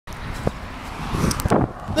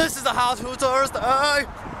This is the How To Thursday,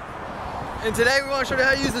 and today we want to show you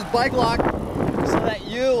how to use this bike lock so that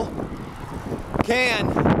you can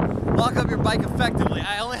lock up your bike effectively.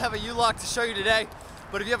 I only have a U-lock to show you today,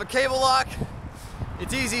 but if you have a cable lock,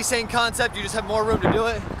 it's easy, same concept, you just have more room to do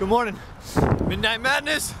it. Good morning, Midnight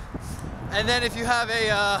Madness. And then if you have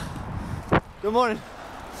a, good morning,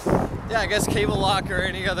 yeah, I guess cable lock or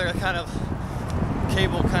any other kind of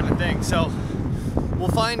cable kind of thing. So we'll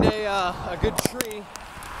find a good tree,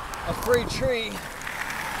 a free tree.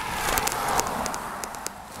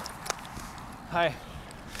 Hi.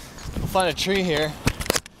 We'll find a tree here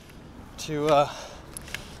to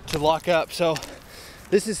lock up. So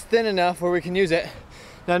this is thin enough where we can use it.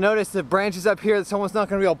 Now notice the branches up here that someone's not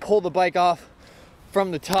going to be able to pull the bike off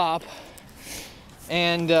from the top.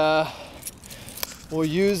 And we'll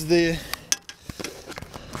use the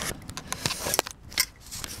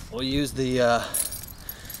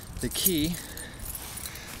key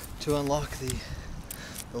to unlock the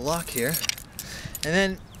lock here. And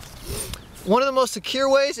then one of the most secure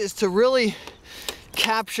ways is to really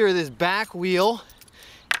capture this back wheel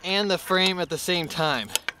and the frame at the same time,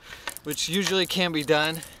 which usually can be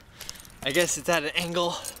done. I guess it's at an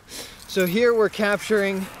angle. So here we're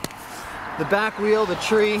capturing the back wheel, the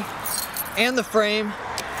tree, and the frame,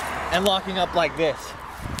 and locking up like this.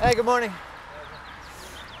 Hey, good morning.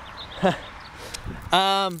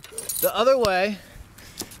 The other way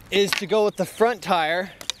is to go with the front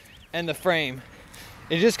tire and the frame.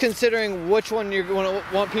 And just considering which one you're going to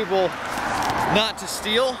want people not to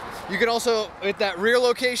steal. You could also, at that rear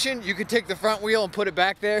location, you could take the front wheel and put it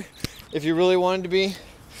back there if you really wanted to be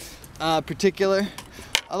particular.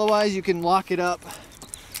 Otherwise, you can lock it up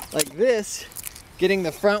like this, getting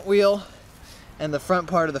the front wheel and the front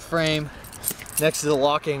part of the frame next to the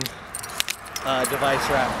locking device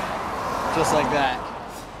rack, just like that.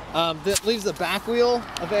 That leaves the back wheel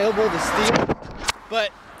available to steal,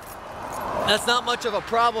 but that's not much of a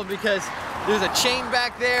problem because there's a chain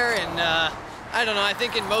back there, and I don't know, I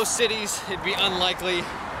think in most cities it'd be unlikely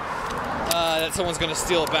that someone's gonna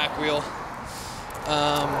steal a back wheel.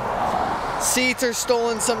 Seats are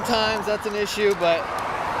stolen sometimes, that's an issue, but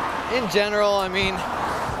in general, I mean,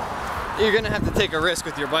 you're gonna have to take a risk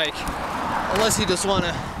with your bike, unless you just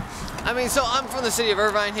wanna, I mean, so I'm from the city of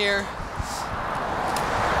Irvine here,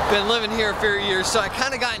 been living here a few years, so I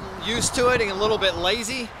kind of gotten used to it and a little bit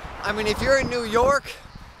lazy. I mean, if you're in New York,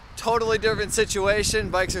 totally different situation.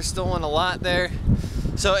 Bikes are stolen a lot there.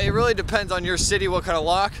 So it really depends on your city what kind of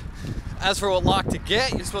lock. As for what lock to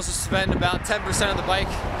get, you're supposed to spend about 10% of the bike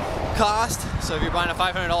cost. So if you're buying a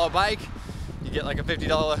 $500 bike, you get like a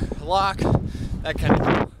 $50 lock, that kind of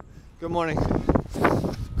deal. Good morning.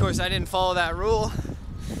 Of course, I didn't follow that rule.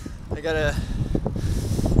 I got a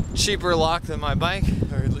cheaper lock than my bike,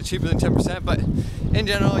 or cheaper than 10%, but in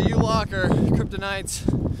general, U-lock or Kryptonites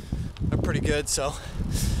are pretty good. So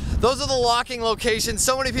those are the locking locations.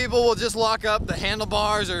 So many people will just lock up the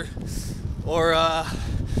handlebars or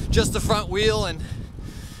just the front wheel, and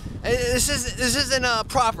this isn't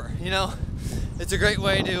proper, you know. It's a great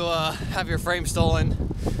way to have your frame stolen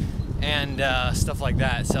and stuff like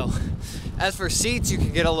that. So as for seats, you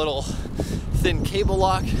can get a little thin cable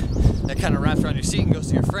lock that kind of wraps around your seat and goes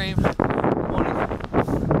to your frame.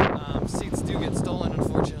 Seats do get stolen,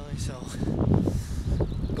 unfortunately, so.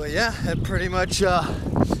 But yeah, that pretty much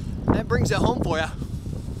that brings it home for you.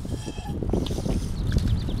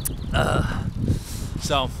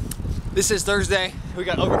 So this is Thursday. We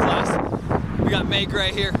got overclass. We got May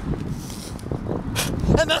Gray here,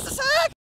 and that's the sack.